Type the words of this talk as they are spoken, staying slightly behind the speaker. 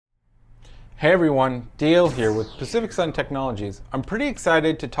Hey everyone, Dale here with Pacific Sun Technologies. I'm pretty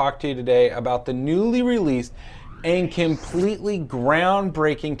excited to talk to you today about the newly released and completely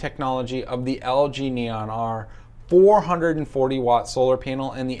groundbreaking technology of the LG NeON R 440 watt solar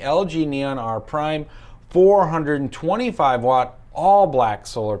panel and the LG NeON R Prime 425 watt all black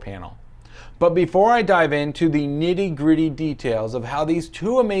solar panel. But before I dive into the nitty-gritty details of how these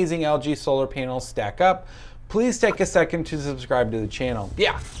two amazing LG solar panels stack up, please take a second to subscribe to the channel.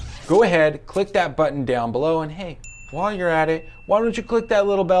 Go ahead, click that button down below, and hey, while you're at it, why don't you click that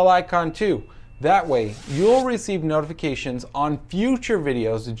little bell icon too? That way, you'll receive notifications on future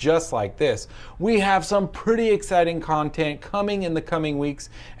videos just like this. We have some pretty exciting content coming in the coming weeks,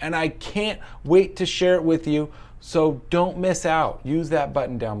 and I can't wait to share it with you, so don't miss out. Use that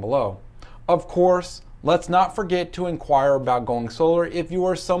button down below. Of course, let's not forget to inquire about going solar if you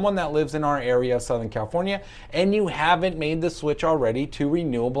are someone that lives in our area of Southern California and you haven't made the switch already to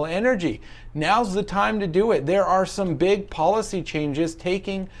renewable energy. Now's the time to do it. There are some big policy changes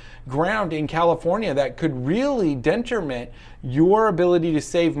taking ground in California that could really detriment your ability to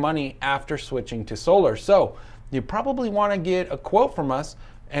save money after switching to solar. So you probably want to get a quote from us,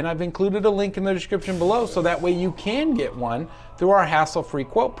 and I've included a link in the description below so that way you can get one through our hassle-free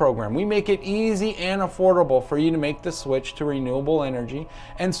quote program. We make it easy and affordable for you to make the switch to renewable energy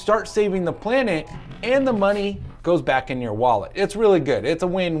and start saving the planet, and the money goes back in your wallet. It's really good. It's a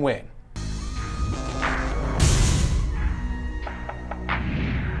win-win.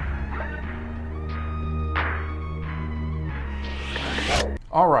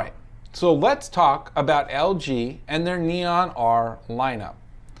 All right, so let's talk about LG and their NeON R lineup.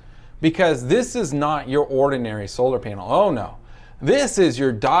 Because this is not your ordinary solar panel. Oh no. This is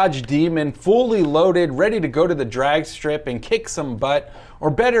your Dodge Demon, fully loaded, ready to go to the drag strip and kick some butt. Or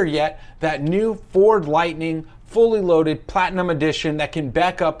better yet, that new Ford Lightning, fully loaded Platinum Edition that can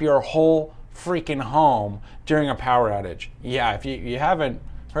back up your whole freaking home during a power outage. Yeah, if you haven't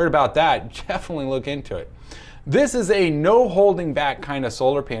heard about that, definitely look into it. This is a no holding back kind of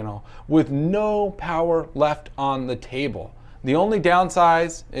solar panel with no power left on the table. The only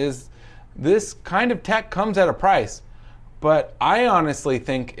downside is this kind of tech comes at a price, but I honestly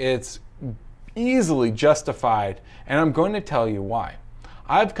think it's easily justified, and I'm going to tell you why.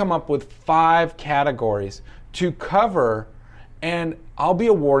 I've come up with 5 categories to cover, and I'll be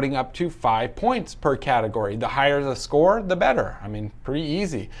awarding up to 5 points per category. The higher the score, the better. I mean, pretty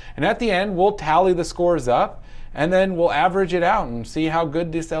easy. And at the end, we'll tally the scores up, and then we'll average it out and see how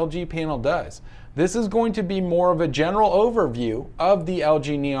good this LG panel does. This is going to be more of a general overview of the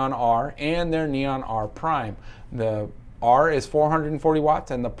LG NeON R and their NeON R Prime. The R is 440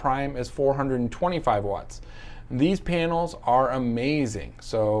 watts and the Prime is 425 watts. These panels are amazing,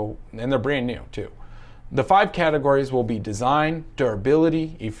 and they're brand new too. The 5 categories will be design,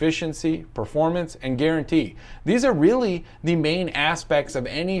 durability, efficiency, performance, and guarantee. These are really the main aspects of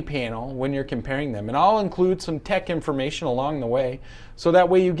any panel when you're comparing them. And I'll include some tech information along the way so that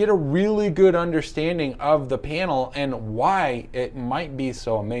way you get a really good understanding of the panel and why it might be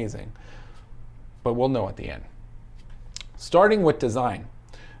so amazing. But we'll know at the end. Starting with design.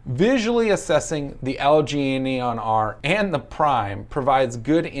 Visually assessing the LG NeON R and the Prime provides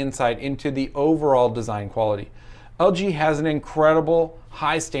good insight into the overall design quality. LG has an incredible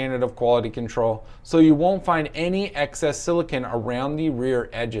high standard of quality control, so you won't find any excess silicon around the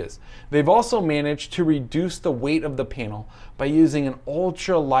rear edges. They've also managed to reduce the weight of the panel by using an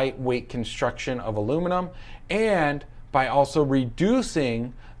ultra lightweight construction of aluminum and by also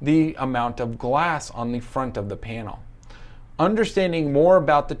reducing the amount of glass on the front of the panel. Understanding more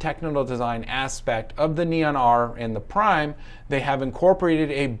about the technical design aspect of the NeON R and the Prime, they have incorporated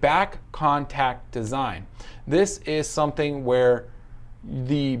a back contact design. This is something where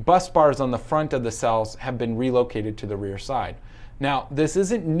the bus bars on the front of the cells have been relocated to the rear side. Now, this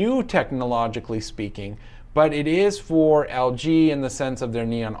isn't new technologically speaking, but it is for LG in the sense of their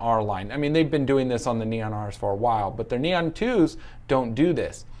NeON R line. I mean, they've been doing this on the NeON Rs for a while, but their NeON 2s don't do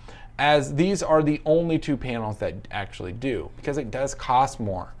this, as these are the only 2 panels that actually do, because it does cost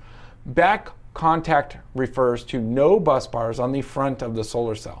more. Back contact refers to no bus bars on the front of the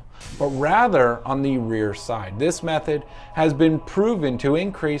solar cell, but rather on the rear side. This method has been proven to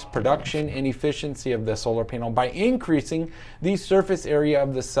increase production and efficiency of the solar panel by increasing the surface area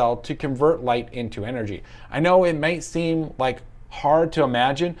of the cell to convert light into energy. I know it might seem like hard to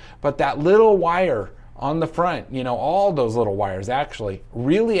imagine, but that little wire on the front, all those little wires actually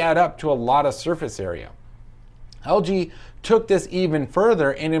really add up to a lot of surface area. LG took this even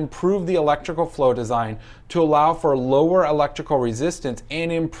further and improved the electrical flow design to allow for lower electrical resistance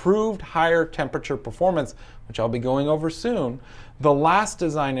and improved higher temperature performance, which I'll be going over soon. The last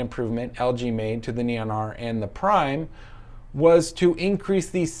design improvement LG made to the NeON R and the Prime was to increase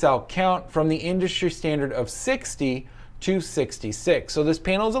the cell count from the industry standard of 60 to 66. So this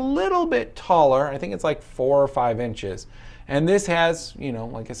panel is a little bit taller. I think it's like 4 or 5 inches. And this has, you know,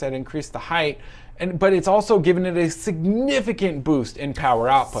 like I said, increased the height. But it's also given it a significant boost in power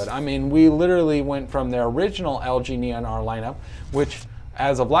output. I mean, we literally went from their original LG NeON R lineup, which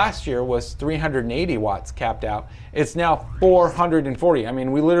as of last year was 380 watts capped out. It's now 440. I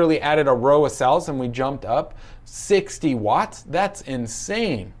mean, we literally added a row of cells and we jumped up 60 watts. That's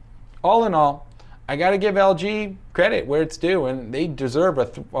insane. All in all, I got to give LG credit where it's due, and they deserve a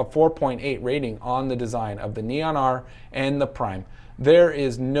 4.8 rating on the design of the NeON R and the Prime. There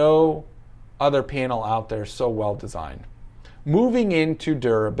is no other panel out there so well designed. Moving into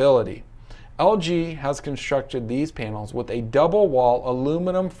durability, LG has constructed these panels with a double wall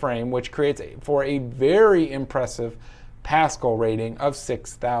aluminum frame, which creates for a very impressive Pascal rating of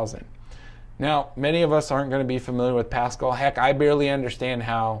 6,000. Now, many of us aren't going to be familiar with Pascal. Heck, I barely understand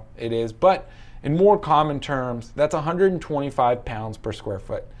how it is, but in more common terms, that's 125 pounds per square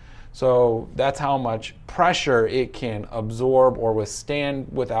foot. So that's how much pressure it can absorb or withstand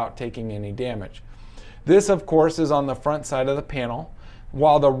without taking any damage. This, of course, is on the front side of the panel,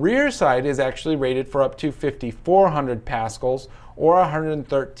 while the rear side is actually rated for up to 5,400 pascals or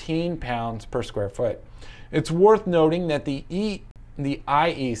 113 pounds per square foot. It's worth noting that the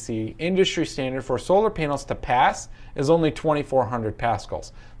IEC industry standard for solar panels to pass is only 2,400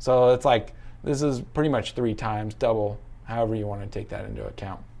 pascals. So it's like, this is pretty much 3 times double, however you want to take that into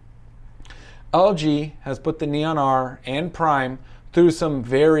account. LG has put the NeON R and Prime through some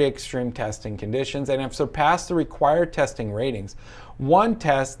very extreme testing conditions and have surpassed the required testing ratings. One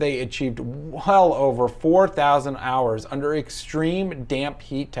test, they achieved well over 4,000 hours under extreme damp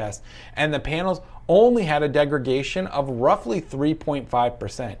heat tests, and the panels only had a degradation of roughly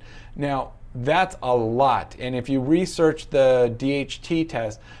 3.5%. Now, that's a lot, and if you research the DHT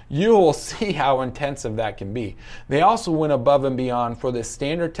test, you will see how intensive that can be. They also went above and beyond for the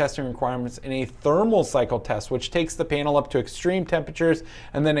standard testing requirements in a thermal cycle test, which takes the panel up to extreme temperatures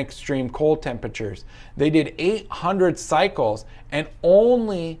and then extreme cold temperatures. They did 800 cycles and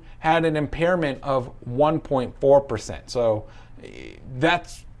only had an impairment of 1.4%. So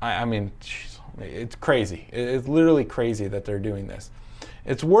that's, I mean, it's crazy. It's literally crazy that they're doing this.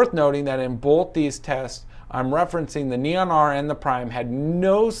 It's worth noting that in both these tests, I'm referencing the NeON R and the Prime had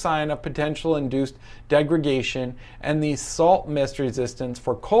no sign of potential induced degradation, and the salt mist resistance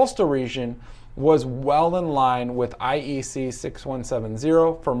for coastal region was well in line with IEC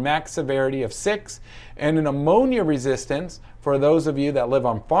 6170 for max severity of 6, and an ammonia resistance for those of you that live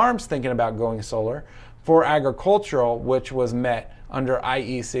on farms thinking about going solar for agricultural, which was met under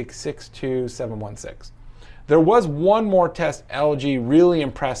IEC 62716. There was one more test LG really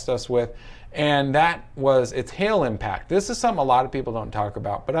impressed us with, and that was its hail impact. This is something a lot of people don't talk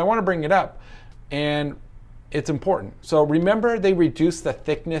about, but I want to bring it up, and it's important. So remember, they reduced the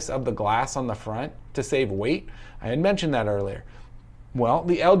thickness of the glass on the front to save weight? I had mentioned that earlier. Well,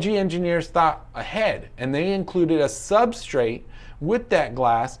 the LG engineers thought ahead, and they included a substrate with that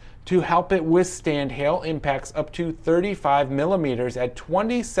glass to help it withstand hail impacts up to 35 millimeters at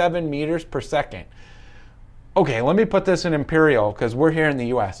 27 meters per second. Okay, let me put this in imperial because we're here in the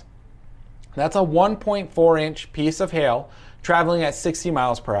US. That's a 1.4 inch piece of hail traveling at 60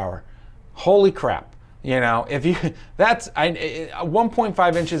 miles per hour. Holy crap. You know, if you,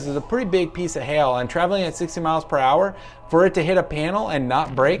 1.5 inches is a pretty big piece of hail, and traveling at 60 miles per hour for it to hit a panel and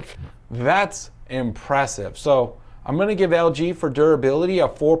not break, that's impressive. So I'm going to give LG for durability a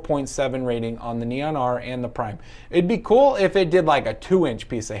 4.7 rating on the NeON R and the Prime. It'd be cool if it did like a 2-inch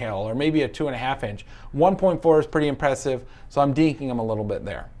piece of hail or maybe a 2.5 inch. 1.4 is pretty impressive, so I'm dinking them a little bit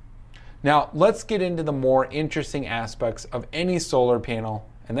there. Now let's get into the more interesting aspects of any solar panel,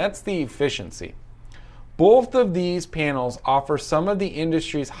 and that's the efficiency. Both of these panels offer some of the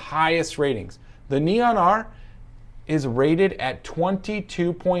industry's highest ratings. The NeON R is rated at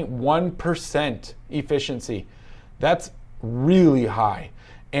 22.1% efficiency. That's really high.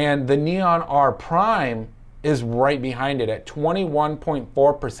 And the NeON R Prime is right behind it at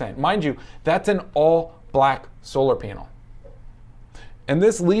 21.4%. Mind you, that's an all black solar panel. And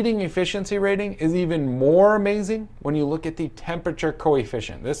this leading efficiency rating is even more amazing when you look at the temperature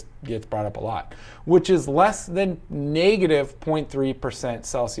coefficient. This gets brought up a lot, which is less than negative 0.3%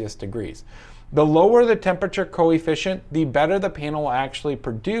 Celsius degrees. The lower the temperature coefficient, the better the panel will actually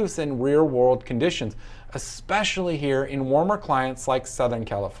produce in real-world conditions, especially here in warmer climates like Southern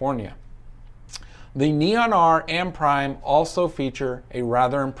California. The NeON R and Prime also feature a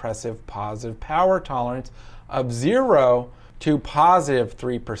rather impressive positive power tolerance of 0 to positive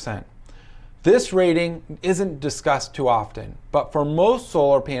 3%. This rating isn't discussed too often, but for most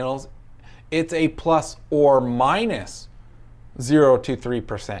solar panels, it's a plus or minus 0 to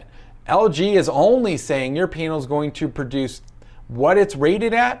 3%. LG is only saying your panel is going to produce what it's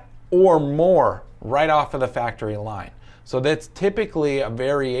rated at or more right off of the factory line. So that's typically a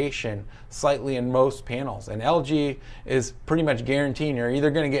variation slightly in most panels. And LG is pretty much guaranteeing you're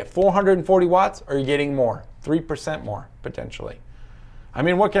either going to get 440 watts or you're getting more, 3% more potentially. I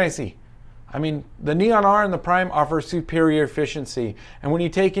mean, what can I see? I mean, the NeON R and the Prime offer superior efficiency. And when you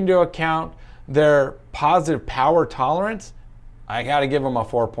take into account their positive power tolerance, I got to give them a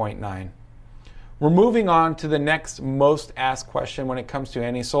 4.9. We're moving on to the next most asked question when it comes to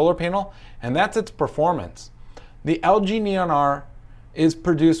any solar panel, and that's its performance. The LG NeON R is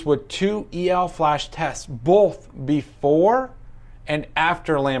produced with 2 EL flash tests, both before and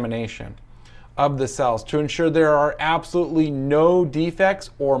after lamination of the cells, to ensure there are absolutely no defects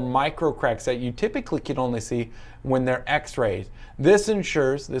or micro cracks that you typically can only see when they're x-rayed. This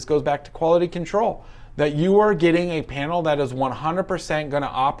ensures, this goes back to quality control, that you are getting a panel that is 100% going to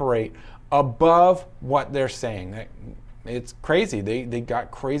operate above what they're saying. It's crazy. They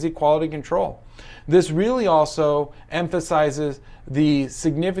got crazy quality control. This really also emphasizes the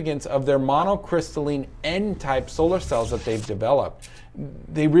significance of their monocrystalline N-type solar cells that they've developed.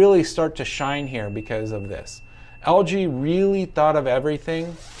 They really start to shine here because of this. LG really thought of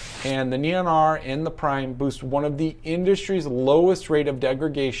everything, and the NeON R and the Prime boost one of the industry's lowest rate of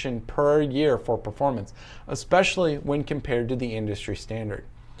degradation per year for performance, especially when compared to the industry standard.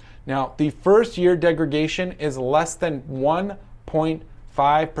 Now, the first year degradation is less than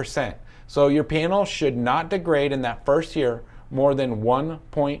 1.5%. So your panel should not degrade in that first year more than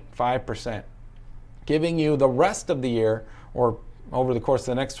 1.5%, giving you the rest of the year, or over the course of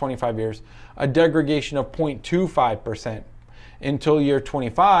the next 25 years, a degradation of 0.25% until year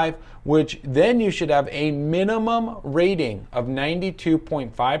 25, which then you should have a minimum rating of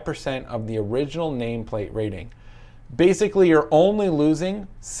 92.5% of the original nameplate rating. Basically, you're only losing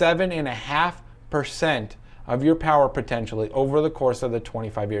 7.5% of your power potentially over the course of the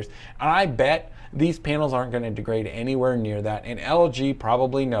 25 years. And I bet these panels aren't going to degrade anywhere near that, and LG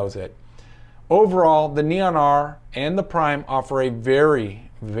probably knows it. Overall, the NeON R and the Prime offer a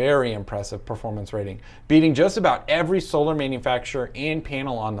very, very impressive performance rating, beating just about every solar manufacturer and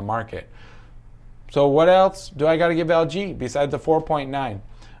panel on the market. So what else do I got to give LG besides the 4.9?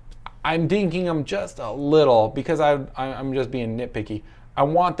 I'm dinking them just a little because I'm just being nitpicky. I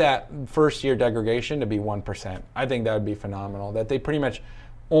want that first year degradation to be 1%. I think that would be phenomenal. That they pretty much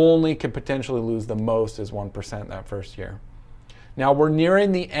only could potentially lose the most is 1% that first year. Now we're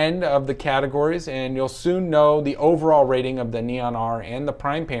nearing the end of the categories, and you'll soon know the overall rating of the NeON R and the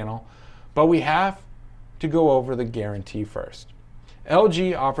Prime panel, but we have to go over the guarantee first.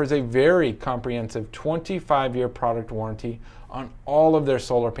 LG offers a very comprehensive 25-year product warranty on all of their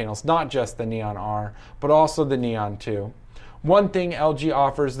solar panels, not just the NeON R, but also the NeON 2. One thing LG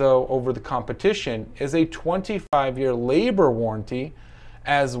offers, though, over the competition is a 25-year labor warranty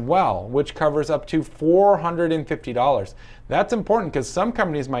as well, which covers up to $450. That's important because some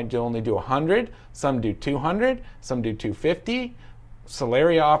companies might only do 100, some do 200, some do 250.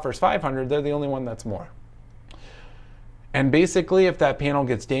 Solaria offers 500. They're the only one that's more. And basically, if that panel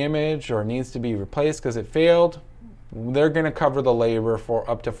gets damaged or needs to be replaced because it failed, they're going to cover the labor for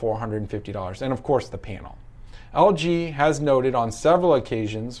up to $450, and of course the panel. LG has noted on several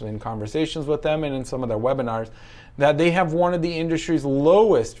occasions in conversations with them and in some of their webinars that they have one of the industry's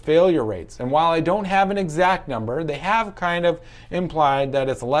lowest failure rates. And while I don't have an exact number, they have kind of implied that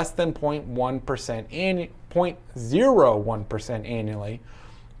it's less than 0.01% annually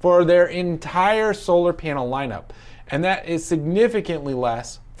for their entire solar panel lineup. And that is significantly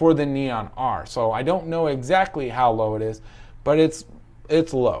less for the NeON R. So I don't know exactly how low it is, but it's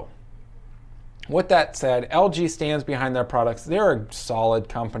low. With that said, LG stands behind their products. They're a solid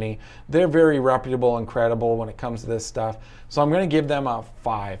company. They're very reputable and credible when it comes to this stuff. So I'm going to give them a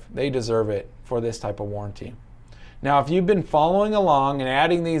 5. They deserve it for this type of warranty. Now, if you've been following along and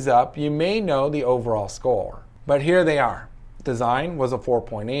adding these up, you may know the overall score. But here they are. Design was a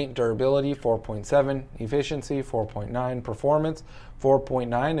 4.8, durability 4.7, efficiency 4.9, performance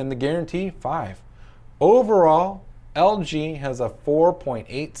 4.9, and the guarantee 5. Overall, LG has a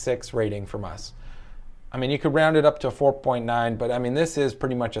 4.86 rating from us. I mean, you could round it up to 4.9, but I mean, this is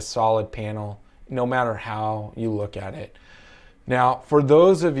pretty much a solid panel, no matter how you look at it. Now, for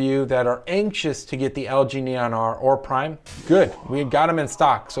those of you that are anxious to get the LG NeON R or Prime, good, we've got them in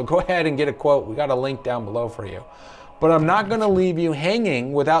stock. So go ahead and get a quote. We got a link down below for you. But I'm not gonna leave you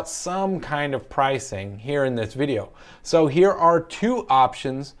hanging without some kind of pricing here in this video. So here are two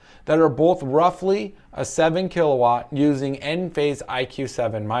options that are both roughly a 7 kilowatt using N-phase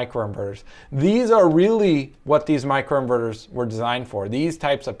IQ7 microinverters. These are really what these microinverters were designed for, these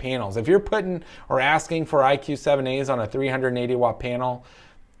types of panels. If you're putting or asking for IQ7As on a 380 watt panel,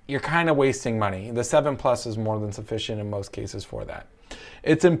 you're kind of wasting money. The 7 Plus is more than sufficient in most cases for that.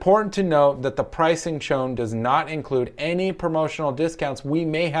 It's important to note that the pricing shown does not include any promotional discounts we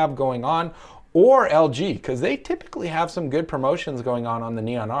may have going on, or LG, because they typically have some good promotions going on the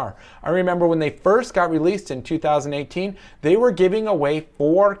NeON R. I remember when they first got released in 2018, they were giving away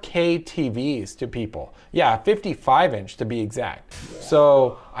 4K TVs to people. Yeah, 55-inch to be exact.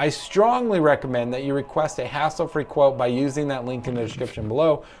 So I strongly recommend that you request a hassle-free quote by using that link in the description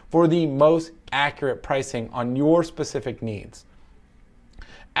below for the most accurate pricing on your specific needs.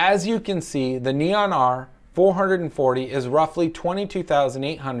 As you can see, the NeON R 440 is roughly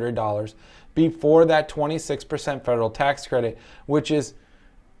 $22,800 before that 26% federal tax credit, which is,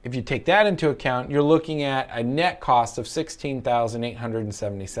 if you take that into account, you're looking at a net cost of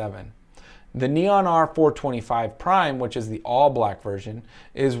 $16,877. The NeON R 425 Prime, which is the all-black version,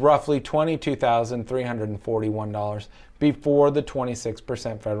 is roughly $22,341 before the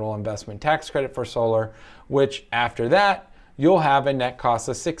 26% federal investment tax credit for solar, which after that, you'll have a net cost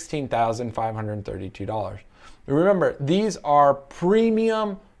of $16,532. Remember, these are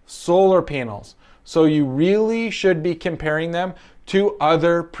premium solar panels, so you really should be comparing them to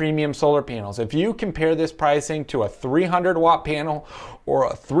other premium solar panels. If you compare this pricing to a 300 watt panel or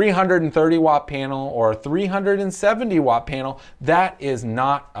a 330 watt panel or a 370 watt panel, that is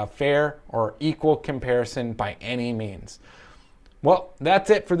not a fair or equal comparison by any means. Well,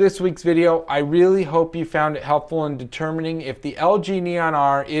 that's it for this week's video. I really hope you found it helpful in determining if the LG NeON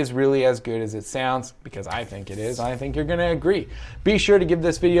R is really as good as it sounds, because I think it is. I think you're gonna agree. Be sure to give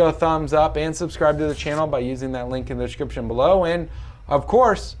this video a thumbs up and subscribe to the channel by using that link in the description below. And of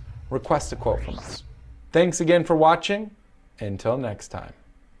course, request a quote from us. Thanks again for watching. Until next time.